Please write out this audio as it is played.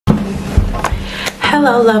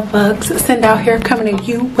Hello love bugs, Cyn Doll here coming to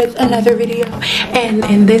you with another video. And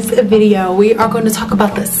in this video we are going to talk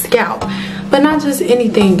about the scalp, but not just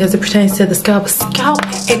anything as it pertains to the scalp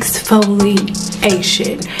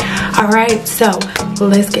exfoliation. Alright, so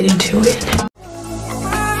let's get into it.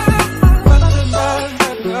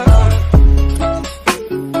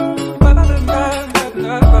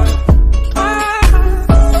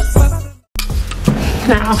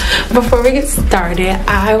 Now, before we get started,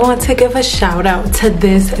 I want to give a shout out to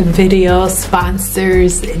this video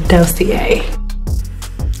sponsors, Dossier.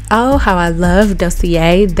 Oh, how I love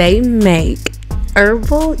Dossier. They make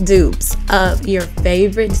herbal dupes of your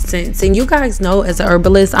favorite scents, and you guys know as an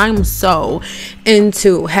herbalist I'm so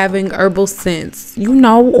into having herbal scents, you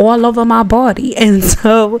know, all over my body, and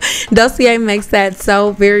so Dossier makes that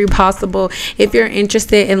so very possible. If you're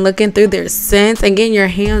interested in looking through their scents and getting your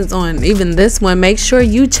hands on even this one, make sure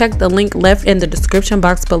you check the link left in the description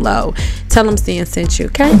box below. Tell them Cyn sent you,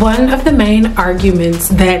 okay? One of the main arguments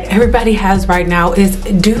that everybody has right now is,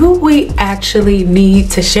 do we actually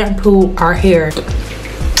need to shampoo our hair?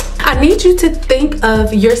 I need you to think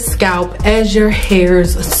of your scalp as your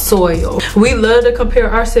hair's soil. We love to compare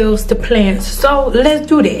ourselves to plants, so let's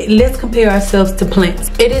do that. Let's compare ourselves to plants.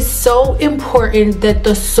 It is so important that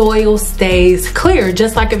the soil stays clear.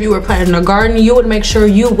 Just like if you were planting a garden, you would make sure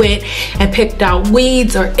you went and picked out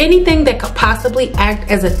weeds or anything that could possibly act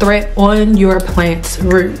as a threat on your plant's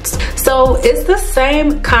roots. So it's the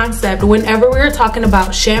same concept whenever we're talking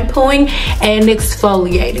about shampooing and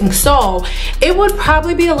exfoliating. So it would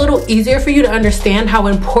probably be a little easier for you to understand how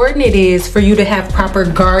important it is for you to have proper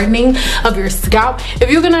gardening of your scalp if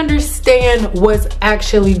you can understand what's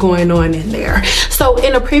actually going on in there. So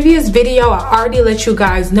in a previous video, I already let you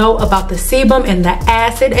guys know about the sebum and the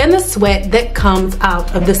acid and the sweat that comes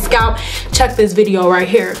out of the scalp. Check this video right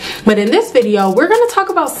here. But in this video, we're going to talk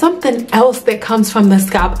about something else that comes from the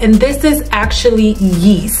scalp, and this is actually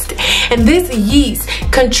yeast. And this yeast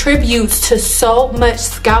contributes to so much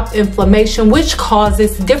scalp inflammation, which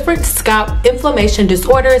causes different scalp inflammation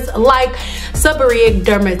disorders like seborrheic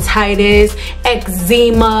dermatitis,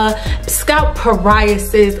 eczema, scalp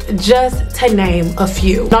psoriasis, just to name a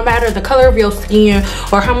few. No matter the color of your skin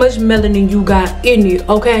or how much melanin you got in you,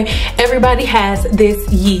 okay, everybody has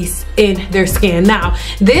this yeast in their skin. Now,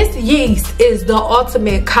 this yeast is the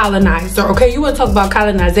ultimate colonizer, okay? You want to talk about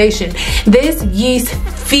colonization. This yeast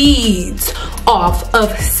feeds off of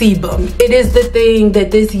sebum. It is the thing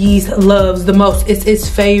that this yeast loves the most. It's its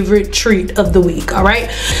favorite treat of the week, all right?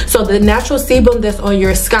 So the natural sebum that's on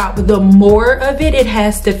your scalp, the more of it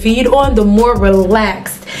has to feed on, the more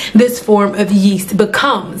relaxed this form of yeast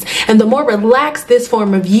becomes. And the more relaxed this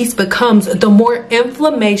form of yeast becomes, the more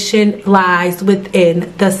inflammation lies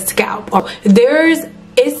within the scalp.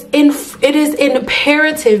 It is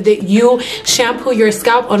imperative that you shampoo your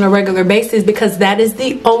scalp on a regular basis, because that is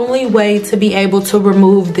the only way to be able to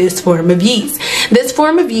remove this form of yeast. This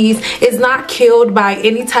form of yeast is not killed by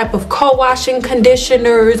any type of co-washing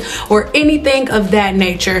conditioners or anything of that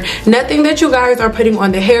nature. Nothing that you guys are putting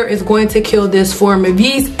on the hair is going to kill this form of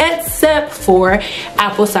yeast, except for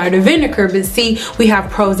apple cider vinegar. But see, we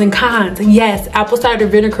have pros and cons. Yes, apple cider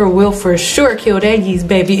vinegar will for sure kill that yeast,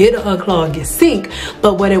 baby. It'll unclog your sink.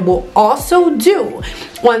 But what it will also do,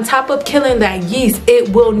 on top of killing that yeast, it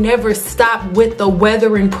will never stop with the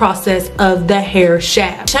weathering process of the hair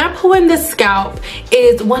shaft. Shampooing the scalp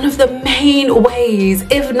is one of the main ways,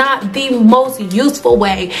 if not the most useful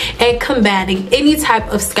way, at combating any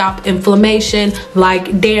type of scalp inflammation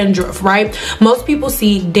like dandruff, right? Most people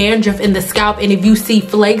see dandruff in the scalp, and if you see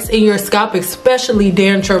flakes in your scalp, especially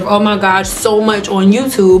dandruff, oh my gosh, so much on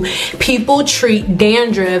YouTube, people treat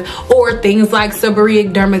dandruff or things like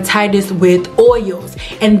seborrheic dermatitis with oils.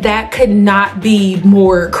 And that could not be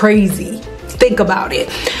more crazy. Think about it.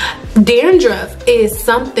 Dandruff is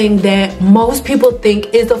something that most people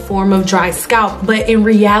think is a form of dry scalp, but in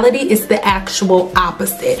reality it's the actual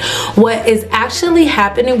opposite. What is actually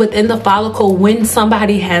happening within the follicle when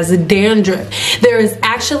somebody has dandruff, there is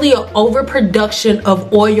actually an overproduction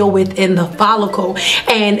of oil within the follicle,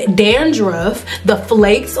 and dandruff, the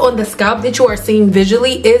flakes on the scalp that you are seeing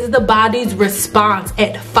visually, is the body's response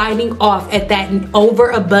at fighting off at that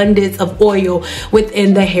overabundance of oil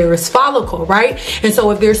within the hair's follicle, right? And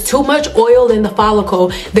so if there's too much oil in the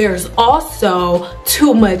follicle, there's also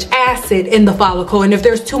too much acid in the follicle, and if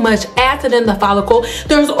there's too much acid in the follicle,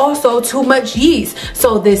 there's also too much yeast.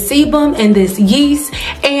 So this sebum and this yeast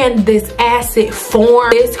and this acid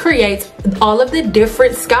form, this creates all of the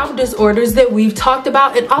different scalp disorders that we've talked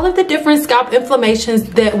about and all of the different scalp inflammations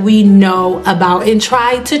that we know about and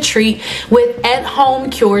try to treat with at-home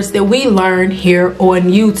cures that we learn here on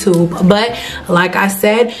YouTube. But like I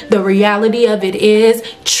said, the reality of it is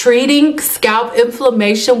treating scalp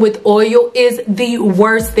inflammation with oil is the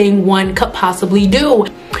worst thing one could possibly do.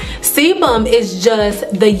 Sebum is just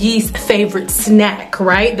the yeast's favorite snack,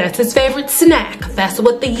 right? That's his favorite snack. That's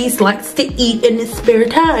what the yeast likes to eat in his spare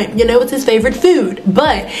time. You know, it's his favorite food.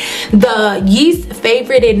 But the yeast's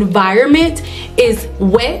favorite environment is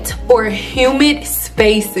wet or humid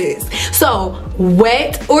spaces. So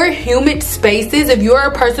wet or humid spaces, if you're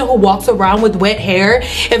a person who walks around with wet hair,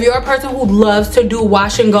 if you're a person who loves to do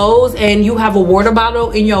wash and goes and you have a water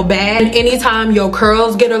bottle in your bag, anytime your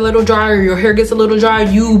curls get a little dry or your hair gets a little dry,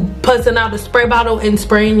 you pussing out a spray bottle and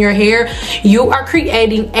spraying your hair, you are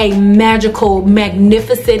creating a magical,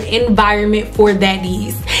 magnificent environment for that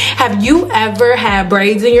yeast. Have you ever had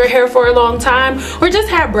braids in your hair for a long time, or just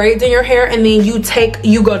had braids in your hair and then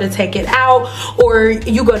you go to take it out, or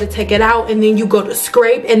you go to take it out and then you go to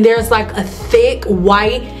scrape and there's like a thick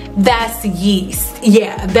white, that's yeast.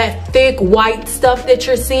 Yeah, that thick white stuff that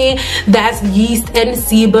you're seeing, that's yeast and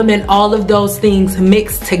sebum and all of those things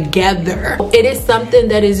mixed together. It is something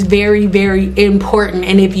that is very, very important,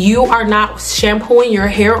 and if you are not shampooing your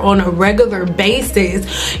hair on a regular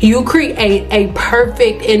basis, you create a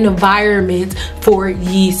perfect environment for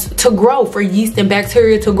yeast to grow, for yeast and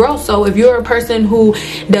bacteria to grow. So if you're a person who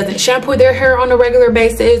doesn't shampoo their hair on a regular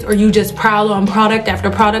basis, or you just prowl on product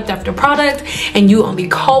after product after product and you only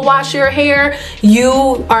co-wash your hair,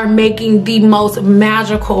 you are making the most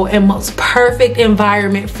magical and most perfect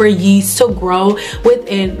environment for yeast to grow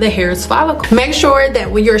within the hair's follicle. Make sure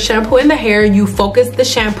that when you're shampooing the hair, you focus the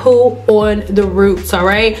shampoo on the roots. All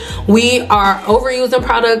right, we are overusing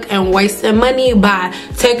product and wasting money by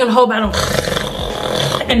taking a whole bottle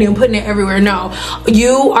and then putting it everywhere. No,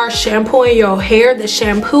 you are shampooing your hair. The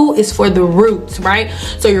shampoo is for the roots, right?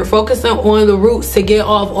 So you're focusing on the roots to get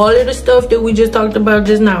off all of the stuff that we just talked about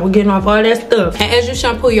just now. We're getting off all that stuff. And as you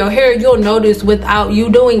shampoo your hair, you'll notice without you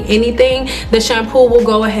doing anything, the shampoo will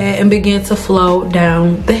go ahead and begin to flow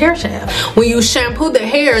down the hair shaft. When you shampoo the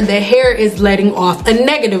hair is letting off a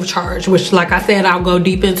negative charge, which, like I said, I'll go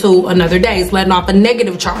deep into another day. It's letting off a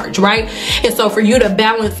negative charge, right? And so for you to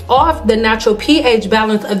balance off the natural pH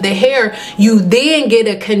balance of the hair, you then get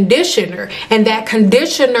a conditioner, and that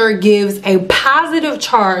conditioner gives a positive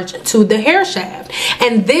charge to the hair shaft,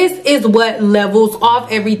 and this is what levels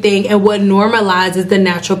off everything and what normalizes the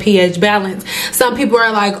natural pH balance. Some people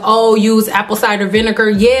are like, oh, use apple cider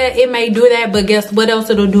vinegar. Yeah, it may do that, but guess what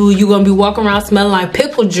else it'll do? You're gonna be walking around smelling like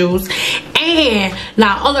pickle juice, and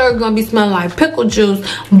not only are you gonna be smelling like pickle juice,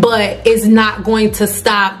 but it's not going to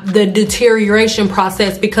stop the deterioration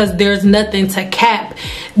process because there's nothing to cap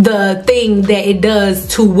the thing that it does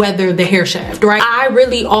to weather the hair shaft, right? I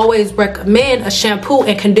really always recommend a shampoo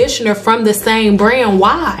and conditioner from the same brand.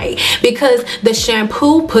 Why? Because the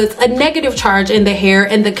shampoo puts a negative charge in the hair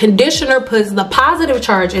and the conditioner puts the positive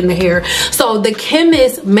charge in the hair. So the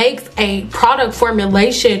chemist makes a product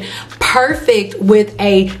formulation perfect with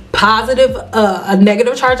a positive, a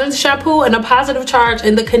negative charge in the shampoo and a positive charge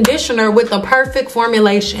in the conditioner with a perfect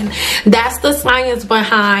formulation. That's the science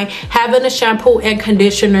behind having a shampoo and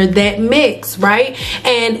conditioner that mix, right?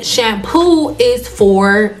 And shampoo is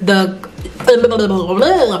for the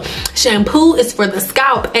shampoo is for the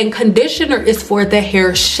scalp and conditioner is for the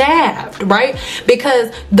hair shaft, right?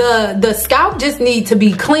 Because the scalp just needs to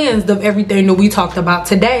be cleansed of everything that we talked about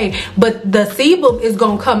today, but the sebum is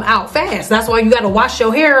gonna come out fast. That's why you got to wash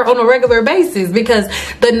your hair on a regular basis, because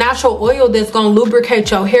the natural oil that's gonna lubricate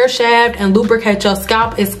your hair shaft and lubricate your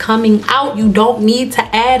scalp is coming out. You don't need to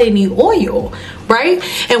add any oil, right?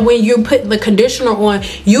 And when you put the conditioner on,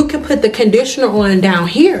 you can put the conditioner on down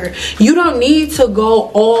here. You don't need to go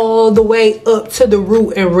all the way up to the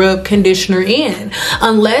root and rub conditioner in.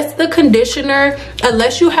 Unless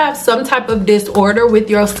you have some type of disorder with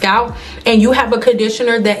your scalp and you have a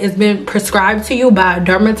conditioner that has been prescribed to you by a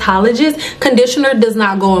dermatologist, conditioner does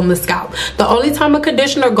not go on the scalp. The only time a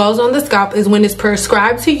conditioner goes on the scalp is when it's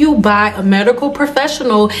prescribed to you by a medical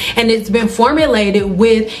professional and it's been formulated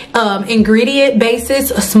with ingredient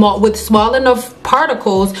basis with small enough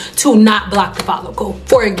particles to not block the follicle.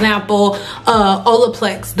 For example,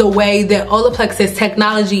 Olaplex, the way that Olaplex's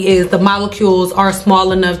technology is, the molecules are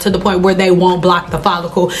small enough to the point where they won't block the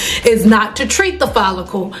follicle. It's not to treat the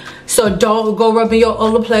follicle, so don't go rubbing your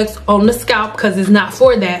Olaplex on the scalp because it's not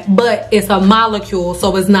for that, but it's a molecule,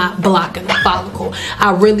 so it's not blocking the follicle.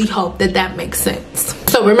 I really hope that that makes sense.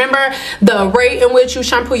 So remember, the rate in which you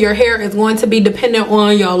shampoo your hair is going to be dependent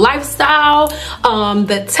on your lifestyle,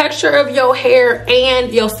 the texture of your hair,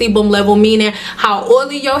 and your sebum level, meaning how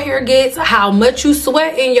oily your hair gets, how much you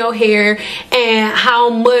sweat in your hair, and how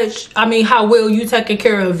well you taking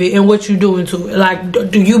care of it and what you doing to it.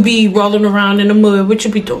 Like, do you be rolling around in the mud? What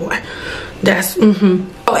you be doing? That's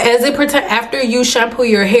as it pertains after you shampoo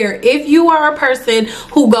your hair, if you are a person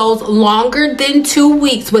who goes longer than 2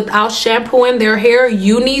 weeks without shampooing their hair,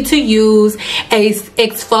 you need to use a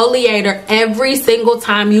exfoliator every single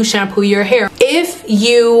time you shampoo your hair. If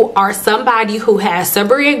you are somebody who has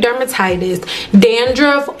seborrheic dermatitis,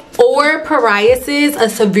 dandruff, or psoriasis, a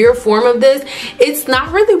severe form of this, it's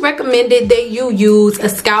not really recommended that you use a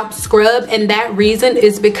scalp scrub, and that reason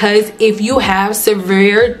is because if you have a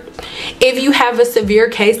severe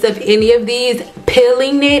case of any of these,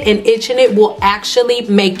 peeling it and itching it will actually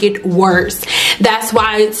make it worse. That's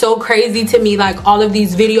why it's so crazy to me, like all of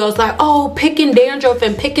these videos like, oh, picking dandruff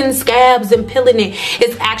and picking scabs and peeling it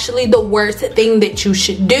is actually the worst thing that you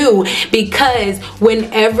should do, because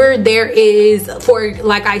whenever there is,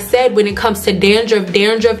 like I said, when it comes to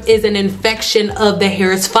dandruff is an infection of the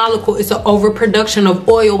hair's follicle. It's an overproduction of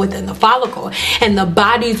oil within the follicle, and the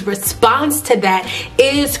body's response to that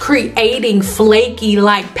is creating flaky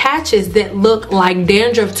like patches that look like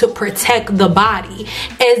dandruff to protect the body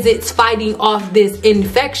as it's fighting off this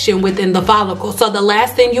infection within the follicle. So the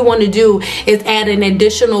last thing you want to do is add an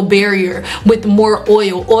additional barrier with more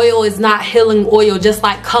oil. Oil is not healing oil, just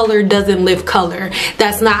like color doesn't lift color.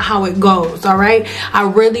 That's not how it goes. All right, I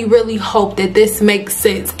really hope that this makes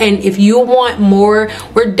sense, and if you want more,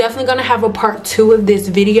 we're definitely gonna have a part 2 of this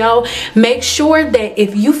video. Make sure that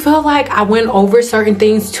if you feel like I went over certain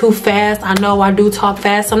things too fast, I know I do talk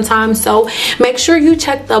fast sometimes, so make sure you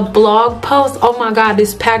check the blog post. Oh my god,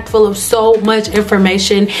 it's packed full of so much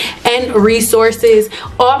information and resources.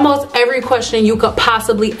 Almost every question you could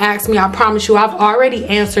possibly ask me, I promise you I've already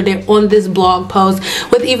answered it on this blog post,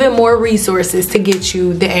 with even more resources to get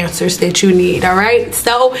you the answers that you need. All right,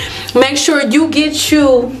 so make sure you get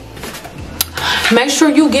you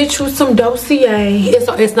some Dossier.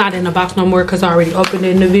 It's not in the box no more because I already opened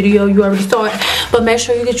it in the video. You already saw it. But make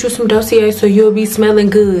sure you get you some Dossier so you'll be smelling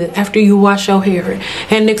good after you wash your hair,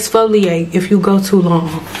 and exfoliate if you go too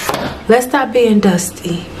long. Let's stop being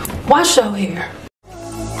dusty. Wash your hair.